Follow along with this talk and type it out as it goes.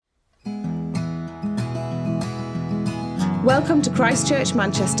Welcome to Christ Church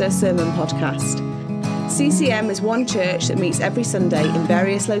Manchester Sermon Podcast. CCM is one church that meets every Sunday in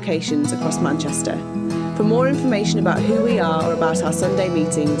various locations across Manchester. For more information about who we are or about our Sunday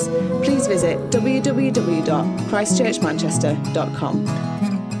meetings, please visit www.christchurchmanchester.com.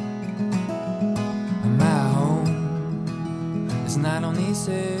 My home is not on this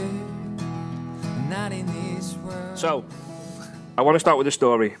earth, not in this world. So, I want to start with a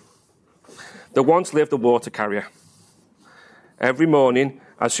story. There once lived a water carrier. Every morning,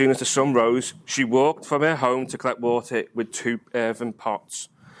 as soon as the sun rose, she walked from her home to collect water with 2 earthen pots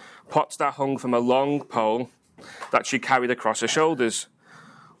that hung from a long pole that she carried across her shoulders.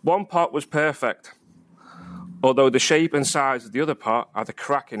 One pot was perfect, although the shape and size of the other pot had a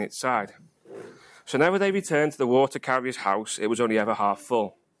crack in its side. So whenever they returned to the water carrier's house, it was only ever half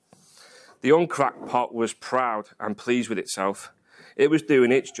full. The uncracked pot was proud and pleased with itself. It was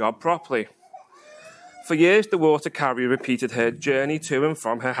doing its job properly. For years, the water carrier repeated her journey to and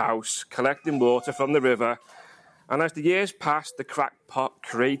from her house, collecting water from the river. And as the years passed, the cracked pot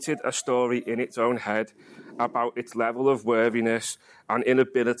created a story in its own head about its level of worthiness and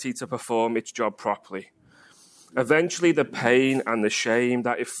inability to perform its job properly. Eventually, the pain and the shame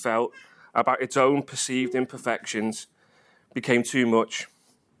that it felt about its own perceived imperfections became too much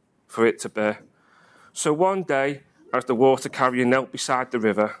for it to bear. So one day, as the water carrier knelt beside the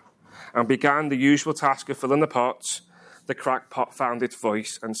river and began the usual task of filling the pots, the cracked pot found its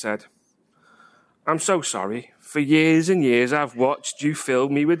voice and said, "I'm so sorry. For years and years I've watched you fill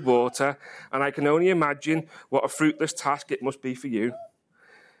me with water, and I can only imagine what a fruitless task it must be for you.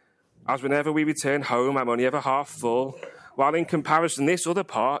 As whenever we return home, I'm only ever half full, while in comparison this other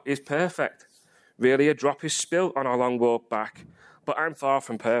pot is perfect. Really, a drop is spilt on our long walk back, but I'm far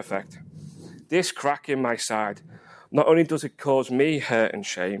from perfect. This crack in my side, not only does it cause me hurt and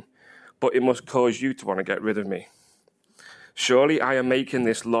shame, but it must cause you to want to get rid of me. Surely I am making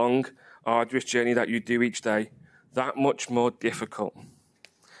this long, arduous journey that you do each day that much more difficult.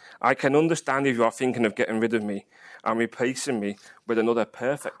 I can understand if you are thinking of getting rid of me and replacing me with another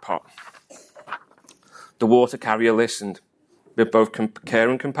perfect pot." The water carrier listened with both care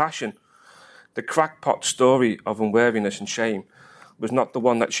and compassion. The crackpot story of unworthiness and shame was not the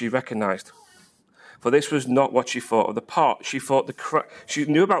one that she recognised. For this was not what she thought of the pot. She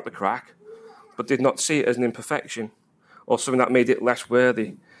knew about the crack, but did not see it as an imperfection or something that made it less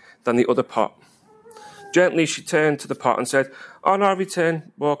worthy than the other pot. Gently, she turned to the pot and said, "On our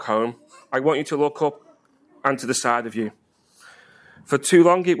walk home, I want you to look up and to the side of you. For too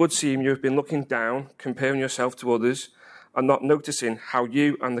long it would seem you have been looking down, comparing yourself to others, and not noticing how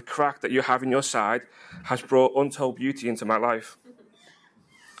you and the crack that you have in your side has brought untold beauty into my life."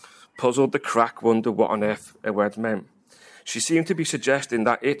 Puzzled, the crack wondered what on earth her words meant. She seemed to be suggesting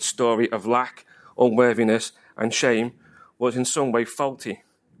that its story of lack, unworthiness, and shame was in some way faulty.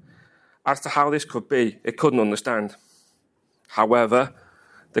 As to how this could be, it couldn't understand. However,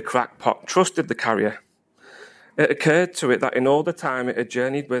 the cracked pot trusted the carrier. It occurred to it that in all the time it had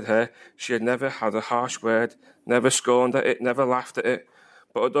journeyed with her, she had never had a harsh word, never scorned at it, never laughed at it,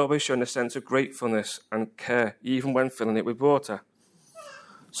 but had always shown a sense of gratefulness and care, even when filling it with water.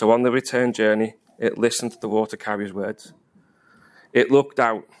 So on the return journey, it listened to the water carrier's words. It looked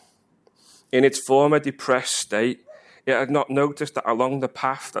out. In its former depressed state, it had not noticed that along the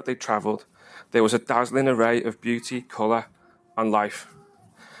path that they travelled, there was a dazzling array of beauty, colour, and life.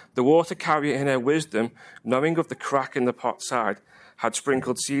 The water carrier, in her wisdom, knowing of the crack in the pot side, had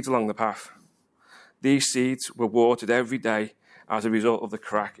sprinkled seeds along the path. These seeds were watered every day as a result of the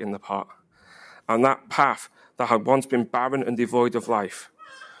crack in the pot. And that path that had once been barren and devoid of life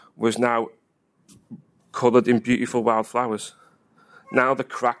was now coloured in beautiful wildflowers. Now the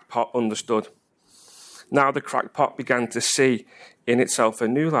cracked pot understood. Now the cracked pot began to see in itself a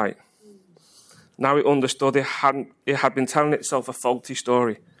new light. Now it understood it had been telling itself a faulty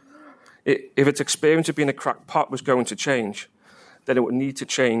story. If its experience of being a cracked pot was going to change, then it would need to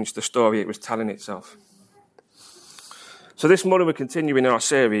change the story it was telling itself. So this morning we're continuing our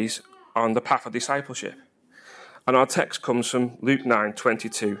series on the path of discipleship. And our text comes from Luke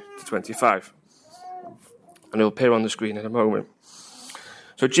 9:22-25. And it'll appear on the screen in a moment.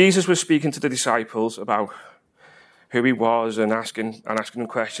 So Jesus was speaking to the disciples about who he was and asking them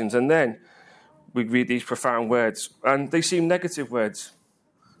questions. And then we read these profound words. And they seem negative words.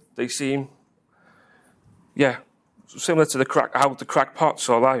 They seem, similar to how the cracked pot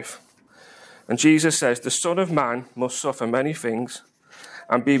saw life. And Jesus says, "The Son of Man must suffer many things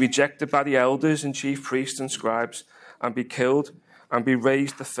and be rejected by the elders and chief priests and scribes and be killed and be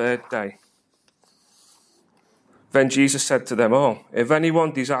raised the third day." Then Jesus said to them all, "If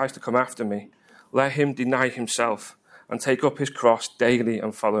anyone desires to come after me, let him deny himself and take up his cross daily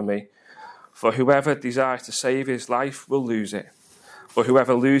and follow me. For whoever desires to save his life will lose it, but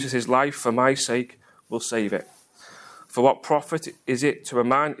whoever loses his life for my sake will save it. For what profit is it to a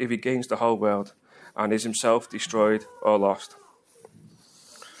man if he gains the whole world and is himself destroyed or lost?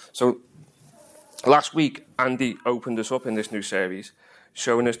 So last week, Andy opened us up in this new series,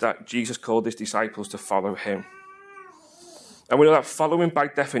 showing us that Jesus called his disciples to follow him. And we know that following by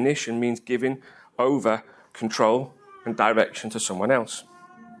definition means giving over control and direction to someone else.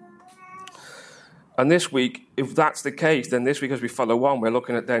 And this week, if that's the case, then this week as we follow on, we're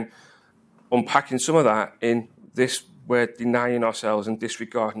looking at then unpacking some of that in this, we're denying ourselves and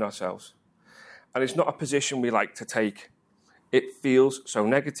disregarding ourselves. And it's not a position we like to take. It feels so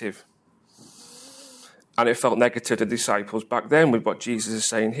negative. And it felt negative to the disciples back then with what Jesus is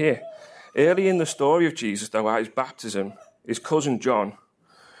saying here. Early in the story of Jesus, though, at his baptism, his cousin John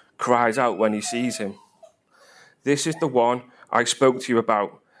cries out when he sees him, "This is the one I spoke to you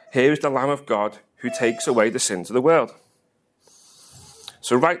about. Here is the Lamb of God who takes away the sins of the world."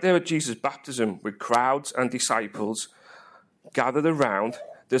 So right there at Jesus' baptism, with crowds and disciples gathered around,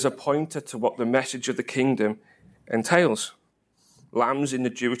 there's a pointer to what the message of the kingdom entails. Lambs in the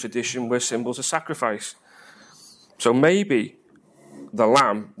Jewish tradition were symbols of sacrifice. So maybe the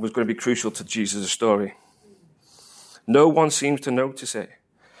lamb was going to be crucial to Jesus' story. No one seems to notice it.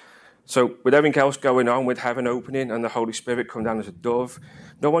 So with everything else going on, with heaven opening and the Holy Spirit come down as a dove,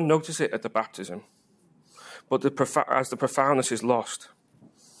 no one noticed it at the baptism. But as the profoundness is lost.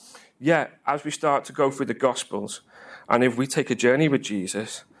 Yet, as we start to go through the Gospels, and if we take a journey with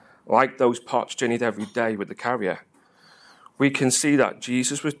Jesus, like those pots journeyed every day with the carrier, we can see that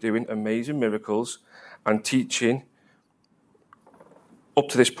Jesus was doing amazing miracles and teaching up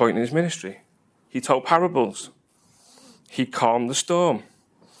to this point in his ministry. He told parables. He calmed the storm.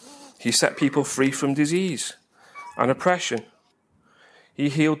 He set people free from disease and oppression. He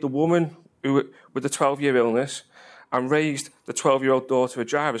healed the woman with the 12-year illness and raised the 12-year-old daughter of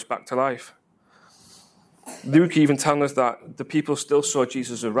Jairus back to life. Luke even tells us that the people still saw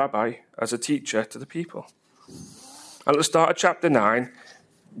Jesus as a rabbi, as a teacher to the people. And at the start of chapter 9,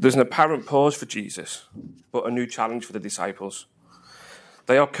 there's an apparent pause for Jesus, but a new challenge for the disciples.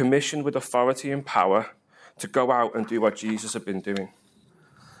 They are commissioned with authority and power to go out and do what Jesus had been doing.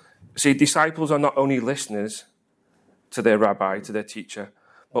 See, disciples are not only listeners to their rabbi, to their teacher,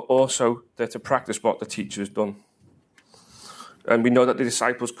 but also they're to practice what the teacher has done. And we know that the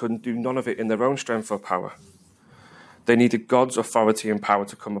disciples couldn't do none of it in their own strength or power. They needed God's authority and power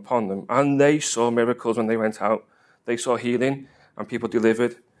to come upon them. And they saw miracles when they went out. They saw healing and people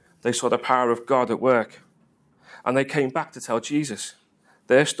delivered. They saw the power of God at work. And they came back to tell Jesus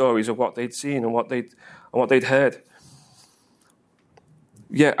their stories of what they'd seen and what they'd heard.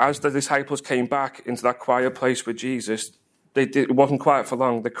 Yet as the disciples came back into that quiet place with Jesus, it wasn't quiet for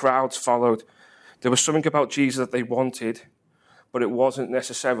long. The crowds followed. There was something about Jesus that they wanted, but it wasn't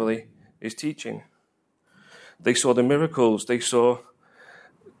necessarily his teaching. They saw the miracles. They saw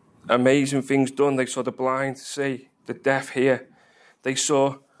amazing things done. They saw the blind see, the deaf hear. They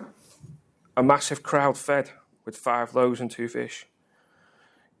saw a massive crowd fed with 5 loaves and 2 fish.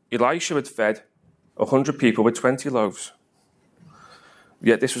 Elisha had fed 100 people with 20 loaves.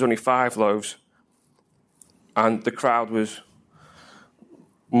 Yet this was only 5 loaves. And the crowd was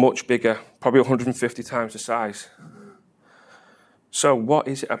much bigger, probably 150 times the size. So what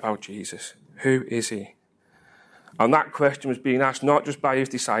is it about Jesus? Who is he? And that question was being asked not just by his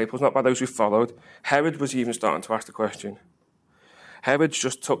disciples, not by those who followed. Herod was even starting to ask the question. Herod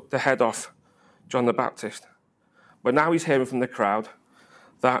just took the head off John the Baptist. But now he's hearing from the crowd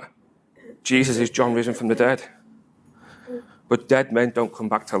that Jesus is John risen from the dead. But dead men don't come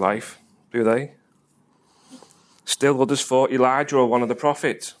back to life, do they? Still others thought Elijah or one of the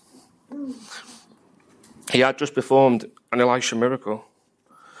prophets. He had just performed an Elisha miracle.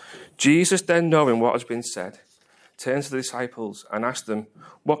 Jesus, then knowing what has been said, turns to the disciples and asks them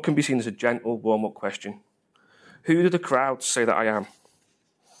what can be seen as a gentle warm-up question. Who do the crowds say that I am?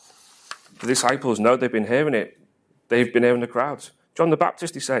 The disciples know they've been hearing it. They've been hearing the crowds. John the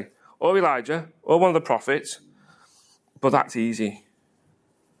Baptist, they say, or Elijah, or one of the prophets. But that's easy.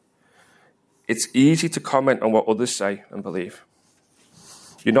 It's easy to comment on what others say and believe.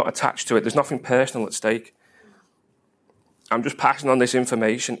 You're not attached to it. There's nothing personal at stake. I'm just passing on this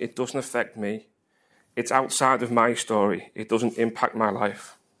information. It doesn't affect me. It's outside of my story. It doesn't impact my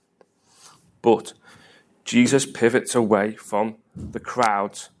life. But Jesus pivots away from the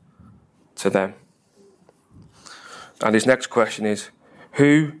crowds to them. And his next question is,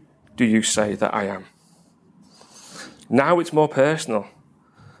 who do you say that I am? Now it's more personal.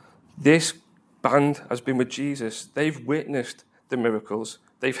 This band has been with Jesus. They've witnessed the miracles.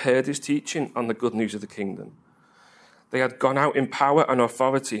 They've heard his teaching on the good news of the kingdom. They had gone out in power and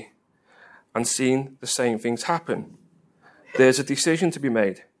authority and seen the same things happen. There's a decision to be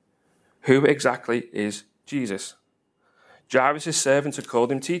made. Who exactly is Jesus? Jairus' servants had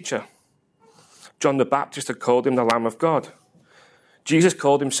called him teacher. John the Baptist had called him the Lamb of God. Jesus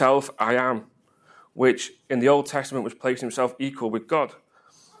called himself I am, which in the Old Testament was placing himself equal with God.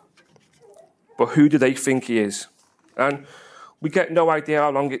 But who do they think he is? And we get no idea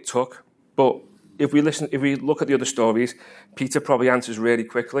how long it took, but if we look at the other stories, Peter probably answers really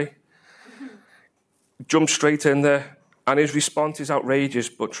quickly. Jumps straight in there, and his response is outrageous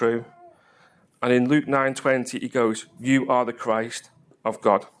but true. And in Luke 9:20, he goes, "You are the Christ of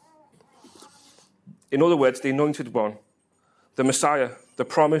God." In other words, the anointed one, the Messiah, the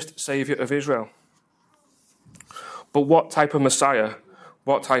promised Saviour of Israel. But what type of Messiah,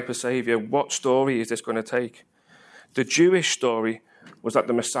 what type of Saviour, what story is this going to take? The Jewish story was that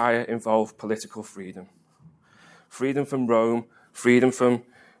the Messiah involved political freedom. Freedom from Rome, freedom from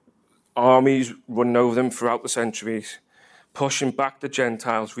armies running over them throughout the centuries, pushing back the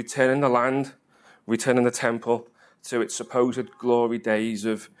Gentiles, returning the land, returning the temple to its supposed glory days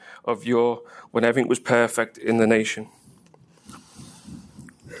of yore, when everything was perfect in the nation.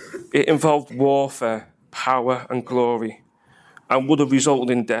 It involved warfare, power and glory, and would have resulted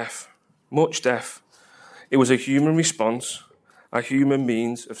in death, much death. It was a human response, a human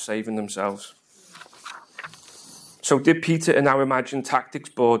means of saving themselves. So did Peter now imagine tactics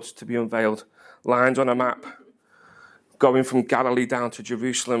boards to be unveiled, lines on a map, going from Galilee down to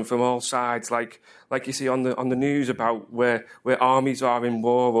Jerusalem from all sides, like you see on the news about where armies are in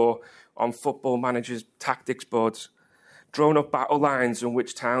war, or on football managers' tactics boards, drawn up battle lines and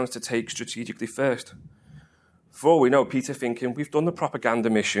which towns to take strategically first? For all we know, Peter thinking, we've done the propaganda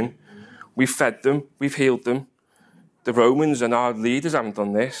mission, we've fed them, we've healed them. The Romans and our leaders haven't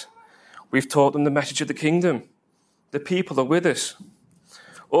done this. We've taught them the message of the kingdom. The people are with us.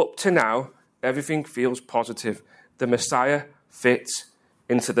 Up to now, everything feels positive. The Messiah fits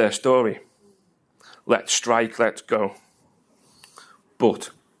into their story. Let's strike, let's go.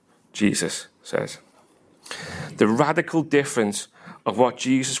 But Jesus says, the radical difference of what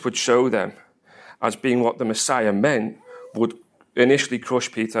Jesus would show them as being what the Messiah meant would initially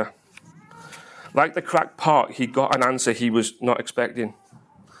crush Peter. Like the cracked pot, he got an answer he was not expecting.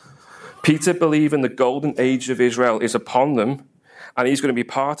 Peter, believing the golden age of Israel is upon them, and he's going to be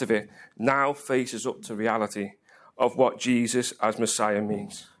part of it, now faces up to reality of what Jesus as Messiah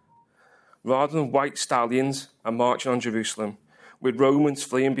means. Rather than white stallions and marching on Jerusalem, with Romans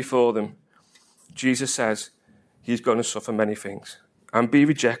fleeing before them, Jesus says he's going to suffer many things and be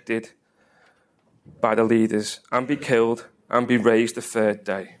rejected by the leaders and be killed and be raised the third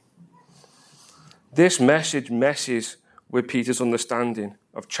day. This message messes with Peter's understanding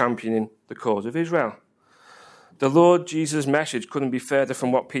of championing the cause of Israel. The Lord Jesus' message couldn't be further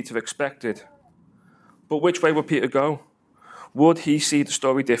from what Peter expected. But which way would Peter go? Would he see the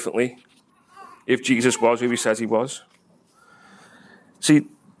story differently if Jesus was who he says he was? See,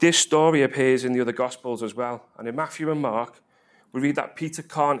 this story appears in the other Gospels as well. And in Matthew and Mark, we read that Peter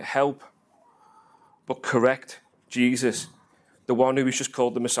can't help but correct Jesus, the one who is just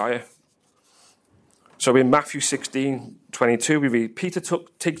called the Messiah. So in Matthew 16:22, we read, Peter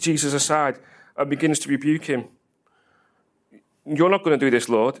takes Jesus aside and begins to rebuke him. You're not going to do this,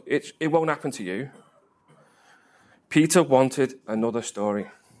 Lord. It won't happen to you. Peter wanted another story,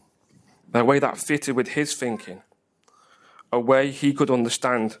 a way that fitted with his thinking, a way he could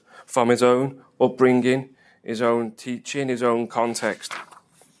understand from his own upbringing, his own teaching, his own context.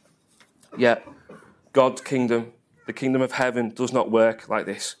 Yet, God's kingdom, the kingdom of heaven, does not work like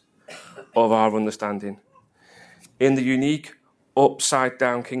this, of our understanding. In the unique,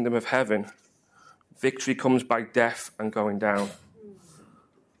 upside-down kingdom of heaven, victory comes by death and going down.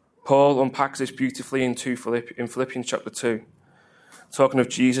 Paul unpacks this beautifully in Philippians chapter 2, talking of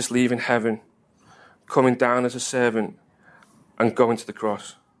Jesus leaving heaven, coming down as a servant, and going to the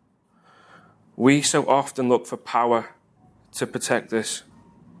cross. We so often look for power to protect us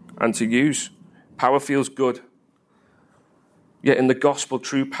and to use. Power feels good. Yet in the gospel,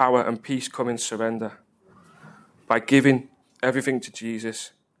 true power and peace come in surrender. By giving everything to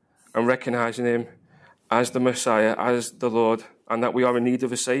Jesus and recognizing him as the Messiah, as the Lord, and that we are in need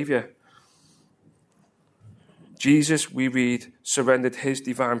of a Saviour. Jesus, we read, surrendered his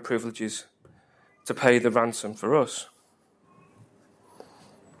divine privileges to pay the ransom for us.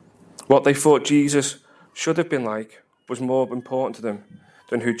 What they thought Jesus should have been like was more important to them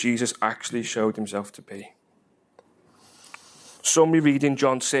than who Jesus actually showed himself to be. Some we read in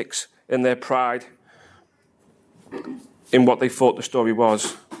John 6, in their pride in what they thought the story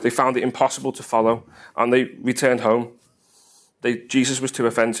was. They found it impossible to follow, and they returned home. Jesus was too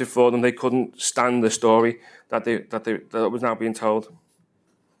offensive for them. They couldn't stand the story that was now being told.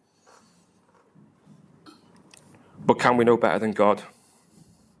 But can we know better than God?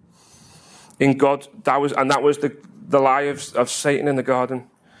 In God, that was the lie of Satan in the garden.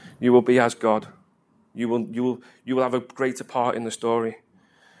 You will be as God. You will have a greater part in the story.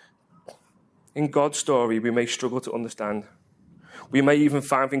 In God's story, we may struggle to understand. We may even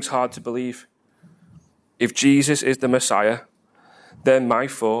find things hard to believe. If Jesus is the Messiah, then my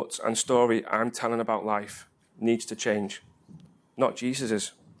thoughts and story I'm telling about life needs to change, not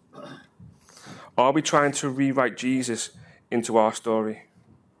Jesus's. Are we trying to rewrite Jesus into our story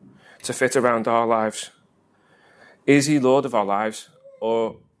to fit around our lives? Is he Lord of our lives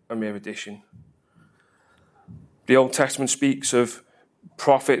or a mere addition? The Old Testament speaks of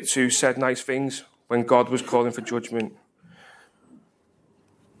prophets who said nice things when God was calling for judgment.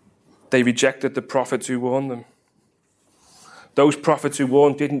 They rejected the prophets who warned them. Those prophets who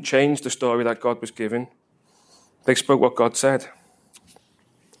warned didn't change the story that God was giving. They spoke what God said.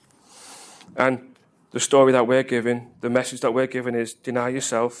 And the story that we're given, the message that we're given is deny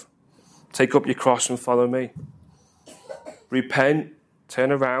yourself, take up your cross and follow me. Repent,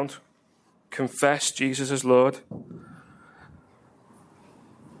 turn around, confess Jesus as Lord.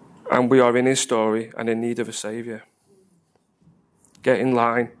 And we are in his story and in need of a saviour. Get in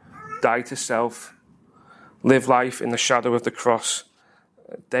line, die to self, live life in the shadow of the cross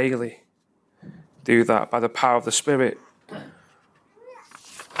daily. Do that by the power of the Spirit.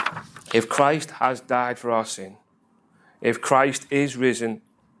 If Christ has died for our sin, if Christ is risen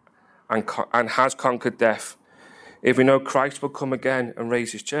and has conquered death, if we know Christ will come again and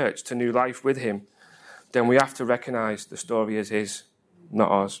raise his church to new life with him, then we have to recognise the story is his, not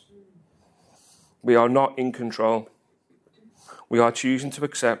ours. We are not in control. We are choosing to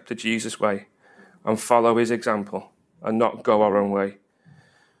accept the Jesus way and follow his example and not go our own way.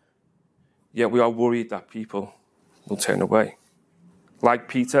 Yet we are worried that people will turn away. Like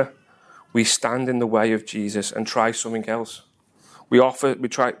Peter, we stand in the way of Jesus and try something else.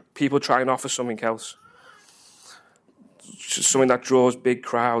 People try and offer something else. Something that draws big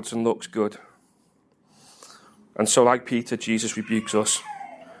crowds and looks good. And so like Peter, Jesus rebukes us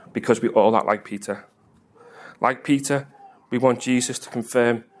because we all act like Peter. Like Peter, we want Jesus to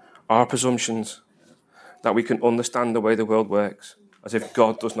confirm our presumptions that we can understand the way the world works, as if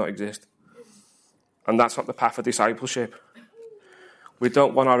God does not exist. And that's not the path of discipleship. We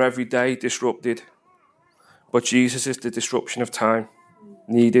don't want our everyday disrupted, but Jesus is the disruption of time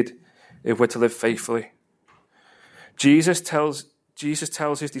needed if we're to live faithfully. Jesus tells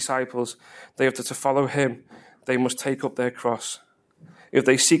his disciples they have to follow him. They must take up their cross. If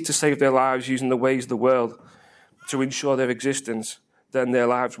they seek to save their lives using the ways of the world to ensure their existence, then their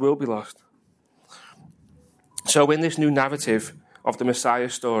lives will be lost. So in this new narrative of the Messiah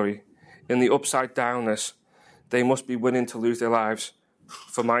story, in the upside downness, they must be willing to lose their lives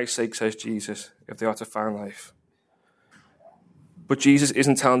for my sake, says Jesus, if they are to find life. But Jesus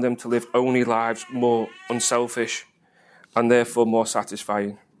isn't telling them to live only lives more unselfish and therefore more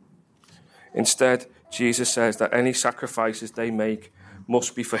satisfying. Instead, Jesus says that any sacrifices they make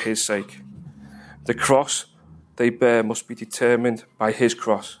must be for his sake. The cross they bear must be determined by his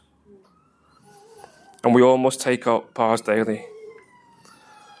cross. And we all must take up ours daily.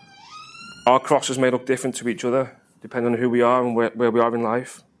 Our crosses may look different to each other, depending on who we are and where we are in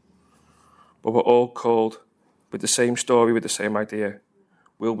life. But we're all called with the same story, with the same idea.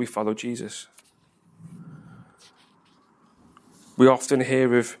 Will we follow Jesus? We often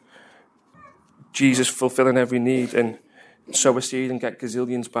hear of Jesus fulfilling every need and sow a seed and get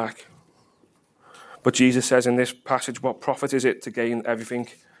gazillions back. But Jesus says in this passage, what profit is it to gain everything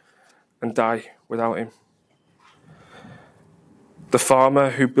and die without him? The farmer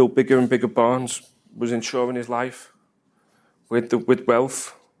who built bigger and bigger barns was insuring his life with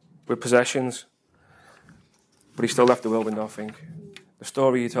wealth, with possessions, but he still left the world with nothing. The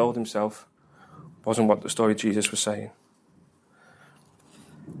story he told himself wasn't what the story Jesus was saying.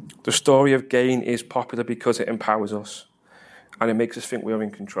 The story of gain is popular because it empowers us and it makes us think we are in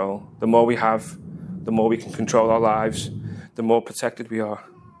control. The more we have, the more we can control our lives, the more protected we are.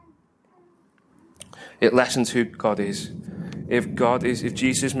 It lessens who God is. If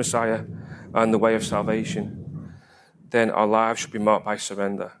Jesus is Messiah and the way of salvation, then our lives should be marked by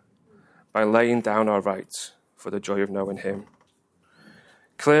surrender, by laying down our rights for the joy of knowing him.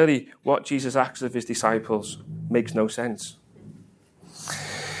 Clearly, what Jesus asks of his disciples makes no sense,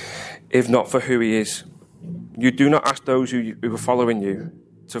 if not for who he is. You do not ask those who are following you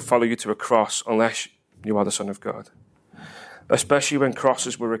to follow you to a cross unless you are the Son of God. Especially when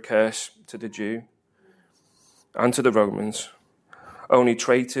crosses were a curse to the Jew and to the Romans. Only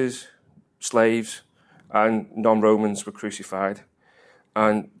traitors, slaves, and non-Romans were crucified.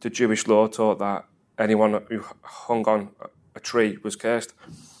 And the Jewish law taught that anyone who hung on a tree was cursed.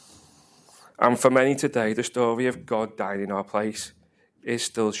 And for many today, the story of God dying in our place is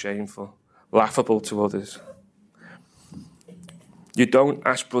still shameful, laughable to others. You don't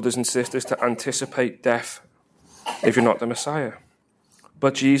ask brothers and sisters to anticipate death if you're not the Messiah.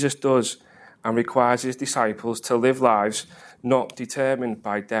 But Jesus does, and requires his disciples to live lives not determined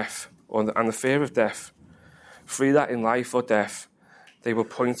by death and the fear of death. Free that in life or death, they will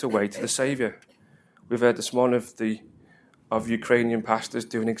point away to the Saviour. We've heard this morning of Ukrainian pastors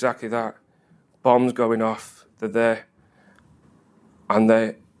doing exactly that. Bombs going off, they're there. And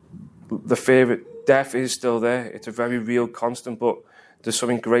the fear of death is still there. It's a very real constant, but there's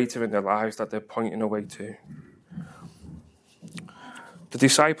something greater in their lives that they're pointing away to. The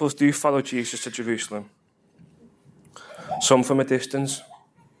disciples do follow Jesus to Jerusalem. Some from a distance.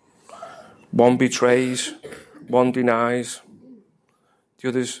 One betrays, one denies. The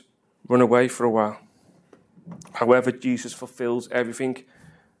others run away for a while. However, Jesus fulfills everything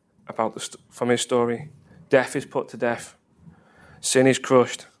from his story. Death is put to death. Sin is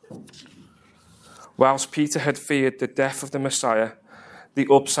crushed. Whilst Peter had feared the death of the Messiah, the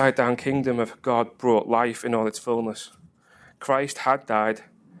upside-down kingdom of God brought life in all its fullness. Christ had died,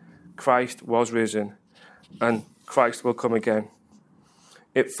 Christ was risen, and Christ will come again.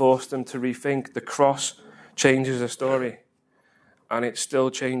 It forced them to rethink. The cross changes a story, and it's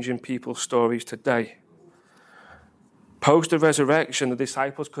still changing people's stories today. Post the resurrection, the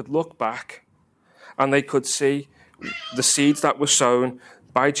disciples could look back and they could see the seeds that were sown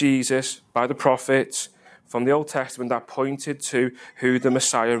by Jesus, by the prophets from the Old Testament that pointed to who the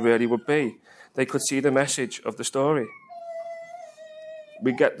Messiah really would be. They could see the message of the story.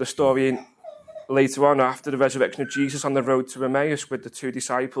 We get the story in later on after the resurrection of Jesus on the road to Emmaus with the two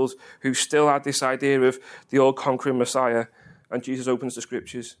disciples who still had this idea of the all-conquering Messiah, and Jesus opens the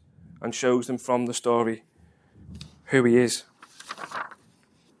scriptures and shows them from the story who he is.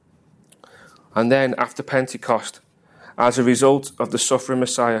 And then after Pentecost, as a result of the suffering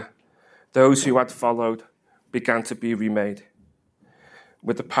Messiah, those who had followed began to be remade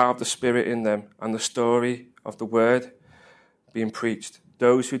with the power of the Spirit in them and the story of the word being preached.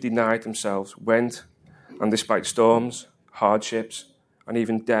 Those who denied themselves went, and despite storms, hardships, and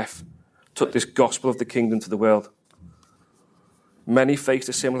even death, took this gospel of the kingdom to the world. Many faced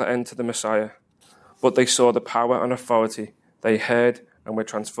a similar end to the Messiah, but they saw the power and authority. They heard and were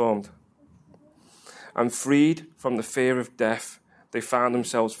transformed. And freed from the fear of death, they found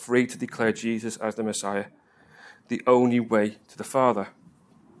themselves free to declare Jesus as the Messiah, the only way to the Father.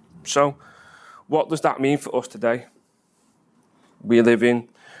 So, what does that mean for us today? We live in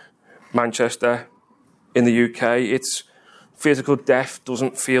Manchester, in the UK. It's physical death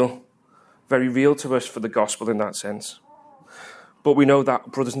doesn't feel very real to us for the gospel in that sense. But we know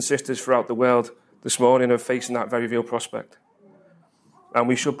that brothers and sisters throughout the world this morning are facing that very real prospect. And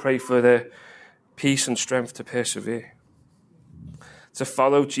we should pray for their peace and strength to persevere. To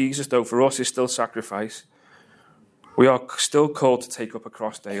follow Jesus, though, for us is still sacrifice. We are still called to take up a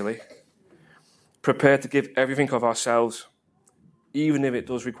cross daily, prepared to give everything of ourselves, even if it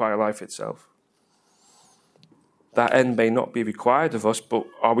does require life itself. That end may not be required of us, but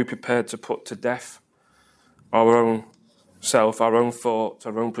are we prepared to put to death our own self, our own thoughts,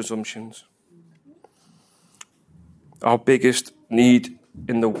 our own presumptions? Our biggest need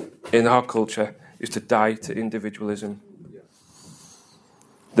in our culture is to die to individualism.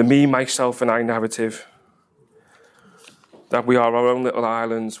 The me, myself, and I narrative, that we are our own little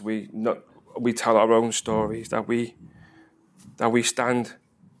islands, we tell our own stories, that we stand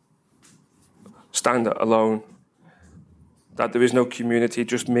alone, that there is no community,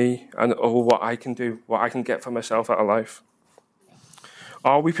 just me and what I can do, what I can get for myself out of life.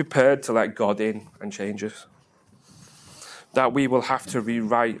 Are we prepared to let God in and change us? That we will have to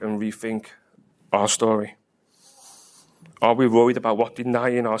rewrite and rethink our story? Are we worried about what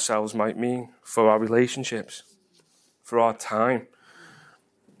denying ourselves might mean for our relationships, for our time,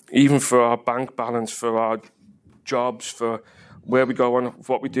 even for our bank balance, for our jobs, for where we go and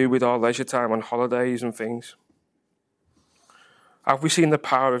what we do with our leisure time on holidays and things? Have we seen the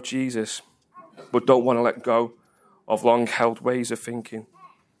power of Jesus, but don't want to let go of long-held ways of thinking,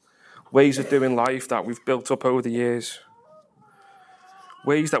 ways of doing life that we've built up over the years,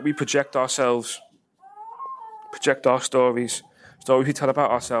 ways that we project ourselves, project our stories we tell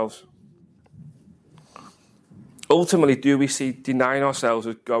about ourselves? Ultimately, do we see denying ourselves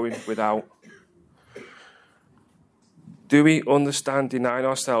as going without? Do we understand denying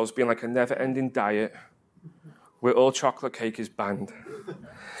ourselves being like a never-ending diet where all chocolate cake is banned?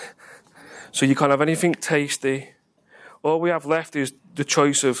 So you can't have anything tasty. All we have left is the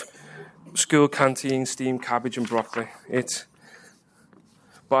choice of school canteen, steamed cabbage and broccoli.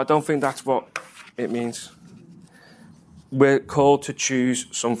 But I don't think that's what it means. We're called to choose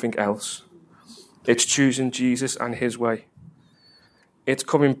something else. It's choosing Jesus and his way. It's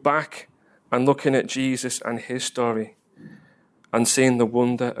coming back and looking at Jesus and his story and seeing the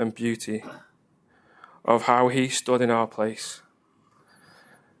wonder and beauty of how he stood in our place,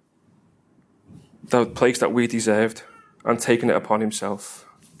 the place that we deserved, and taking it upon himself.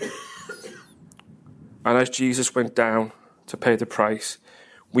 And as Jesus went down to pay the price,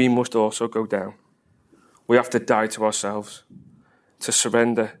 we must also go down. We have to die to ourselves, to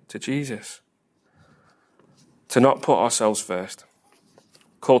surrender to Jesus, to not put ourselves first,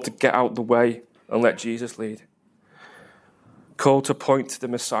 called to get out the way and let Jesus lead, called to point to the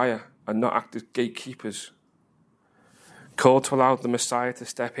Messiah and not act as gatekeepers, called to allow the Messiah to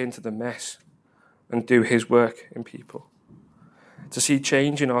step into the mess and do his work in people, to see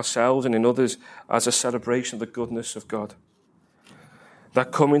change in ourselves and in others as a celebration of the goodness of God.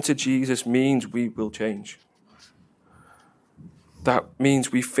 That coming to Jesus means we will change. That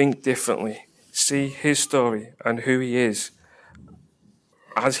means we think differently, see his story and who he is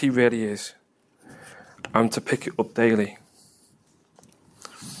as he really is, and to pick it up daily.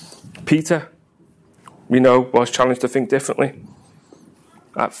 Peter, we know, was challenged to think differently.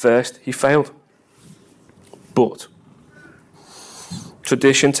 At first, he failed. But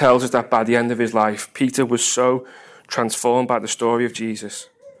tradition tells us that by the end of his life, Peter was so transformed by the story of Jesus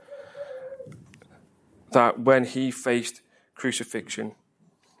that when he faced crucifixion,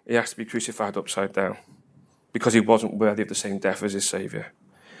 he has to be crucified upside down because he wasn't worthy of the same death as his Saviour.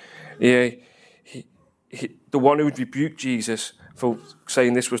 The one who would rebuke Jesus for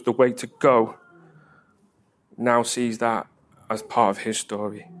saying this was the way to go now sees that as part of his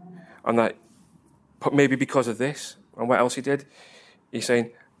story. And that maybe because of this and what else he did, he's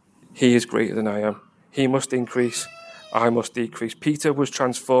saying, he is greater than I am. He must increase, I must decrease. Peter was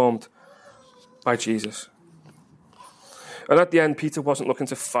transformed by Jesus. And at the end, Peter wasn't looking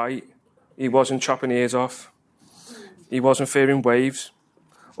to fight. He wasn't chopping ears off. He wasn't fearing waves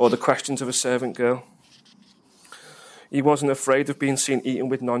or the questions of a servant girl. He wasn't afraid of being seen eating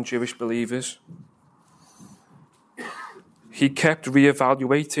with non-Jewish believers. He kept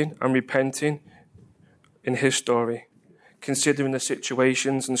reevaluating and repenting in his story, considering the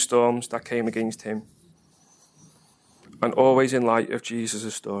situations and storms that came against him, and always in light of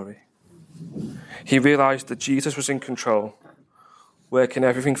Jesus' story. He realized that Jesus was in control, working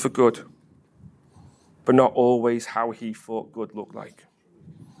everything for good, but not always how he thought good looked like.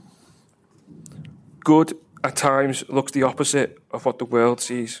 Good at times looks the opposite of what the world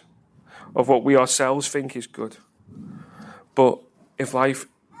sees, of what we ourselves think is good. But if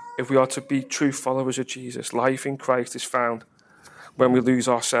we are to be true followers of Jesus, life in Christ is found when we lose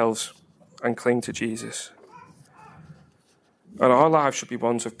ourselves and cling to Jesus. And our lives should be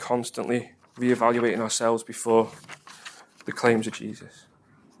ones of constantly reevaluating ourselves before the claims of Jesus,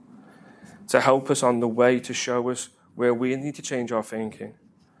 to help us on the way, to show us where we need to change our thinking,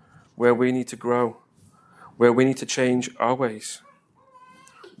 where we need to grow, where we need to change our ways,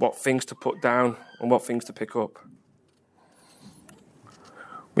 what things to put down and what things to pick up.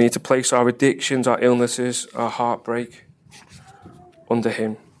 We need to place our addictions, our illnesses, our heartbreak under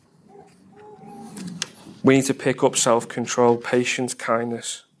him. We need to pick up self-control, patience,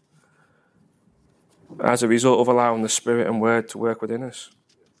 kindness, as a result of allowing the Spirit and Word to work within us.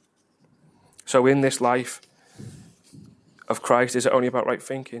 So in this life of Christ, is it only about right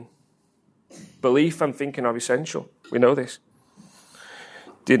thinking? Belief and thinking are essential. We know this.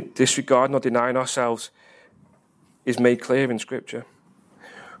 Disregarding or denying ourselves is made clear in Scripture.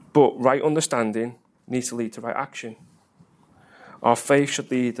 But right understanding needs to lead to right action. Our faith should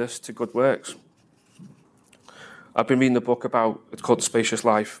lead us to good works. I've been reading a book it's called The Spacious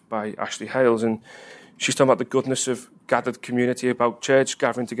Life by Ashley Hales, and she's talking about the goodness of gathered community, about church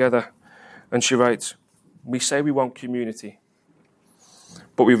gathering together. And she writes, we say we want community,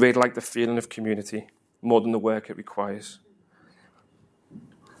 but we really like the feeling of community more than the work it requires.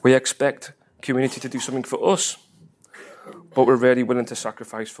 We expect community to do something for us, but we're really willing to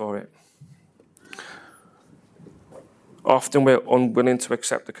sacrifice for it. Often we're unwilling to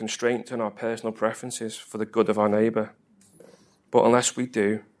accept the constraints and our personal preferences for the good of our neighbour. But unless we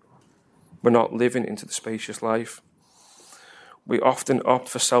do, we're not living into the spacious life. We often opt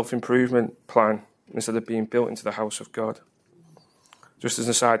for self-improvement plan instead of being built into the house of God. Just as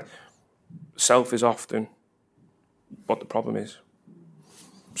an aside, self is often what the problem is.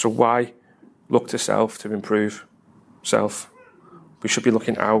 So why look to self to improve self? We should be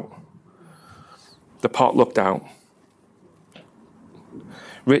looking out. The pot looked out.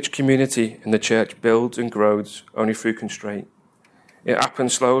 Rich community in the church builds and grows only through constraint. It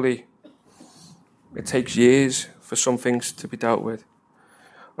happens slowly. It takes years for some things to be dealt with.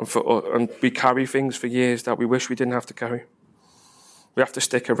 And we carry things for years that we wish we didn't have to carry. We have to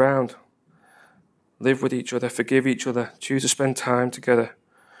stick around, live with each other, forgive each other, choose to spend time together,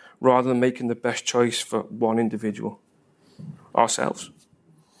 rather than making the best choice for one individual, ourselves.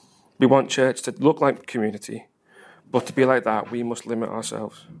 We want church to look like community, but to be like that, we must limit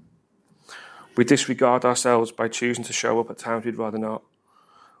ourselves. We disregard ourselves by choosing to show up at times we'd rather not.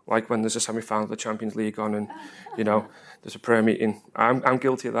 Like when there's a semi-final of the Champions League on and, there's a prayer meeting. I'm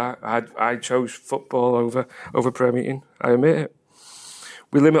guilty of that. I chose football over prayer meeting. I admit it.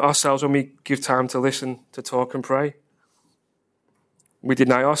 We limit ourselves when we give time to listen, to talk and pray. We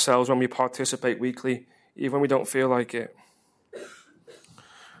deny ourselves when we participate weekly, even when we don't feel like it.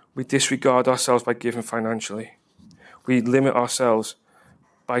 We disregard ourselves by giving financially. We limit ourselves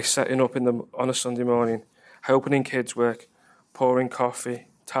by setting up on a Sunday morning, helping in kids' work, pouring coffee,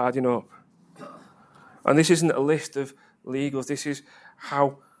 tidying up. And this isn't a list of legals. This is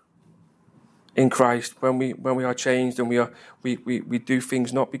how, in Christ, when we are changed and we do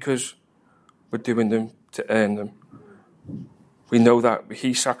things not because we're doing them to earn them. We know that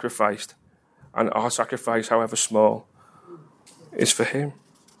he sacrificed, and our sacrifice, however small, is for him.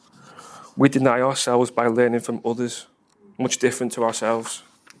 We deny ourselves by learning from others, much different to ourselves.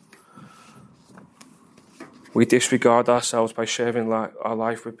 We disregard ourselves by sharing our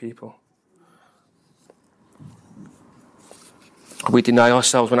life with people. We deny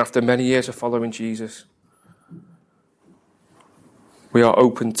ourselves when, after many years of following Jesus, we are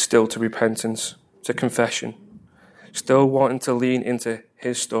open still to repentance, to confession, still wanting to lean into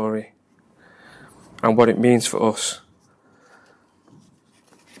his story and what it means for us.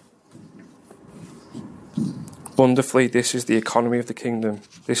 Wonderfully, this is the economy of the kingdom.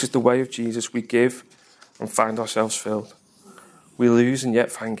 This is the way of Jesus. We give and find ourselves filled. We lose and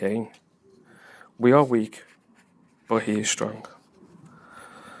yet find gain. We are weak, but he is strong.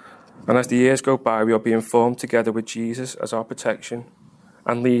 And as the years go by, we are being formed together with Jesus as our protection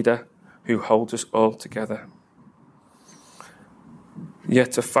and leader who holds us all together.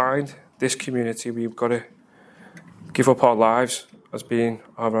 Yet to find this community, we've got to give up our lives as being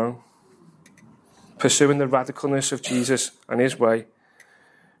our own. Pursuing the radicalness of Jesus and his way,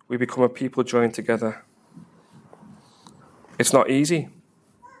 we become a people joined together. It's not easy.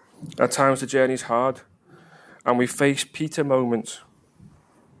 At times the journey is hard, and we face Peter moments.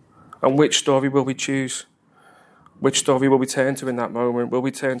 And which story will we choose? Which story will we turn to in that moment? Will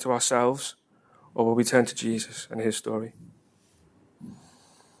we turn to ourselves, or will we turn to Jesus and his story?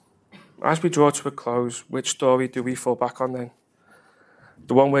 As we draw to a close, which story do we fall back on then?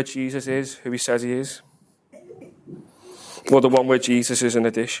 The one where Jesus is who he says he is? Or the one where Jesus is an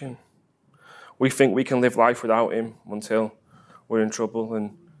addition? We think we can live life without him until we're in trouble,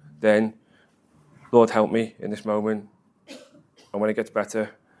 and then, Lord, help me in this moment. And when it gets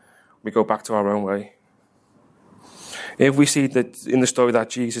better, we go back to our own way. If we see that in the story that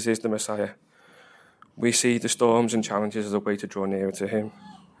Jesus is the Messiah, we see the storms and challenges as a way to draw nearer to him,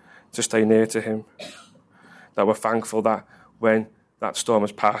 to stay near to him. That we're thankful that when that storm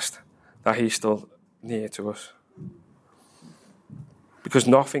has passed, that he's still near to us. Because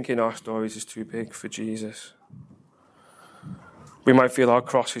nothing in our stories is too big for Jesus. We might feel our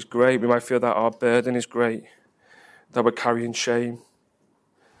cross is great. We might feel that our burden is great. That we're carrying shame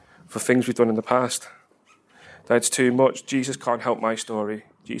for things we've done in the past. That it's too much. Jesus can't help my story.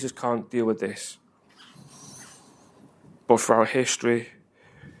 Jesus can't deal with this. But for our history,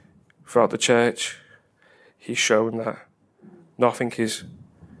 throughout the church, he's shown that nothing is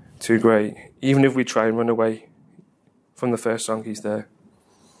too great. Even if we try and run away from the first song, he's there.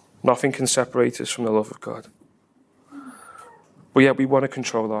 Nothing can separate us from the love of God. But yet we want to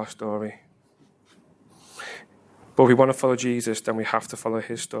control our story. But if we want to follow Jesus, then we have to follow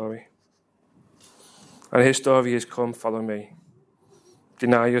his story. And his story is, come, follow me.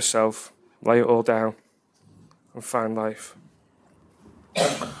 Deny yourself, lay it all down, and find life.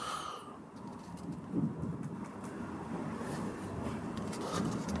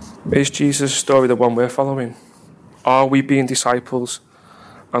 Is Jesus' story the one we're following? Are we being disciples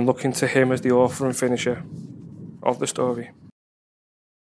and looking to him as the author and finisher of the story?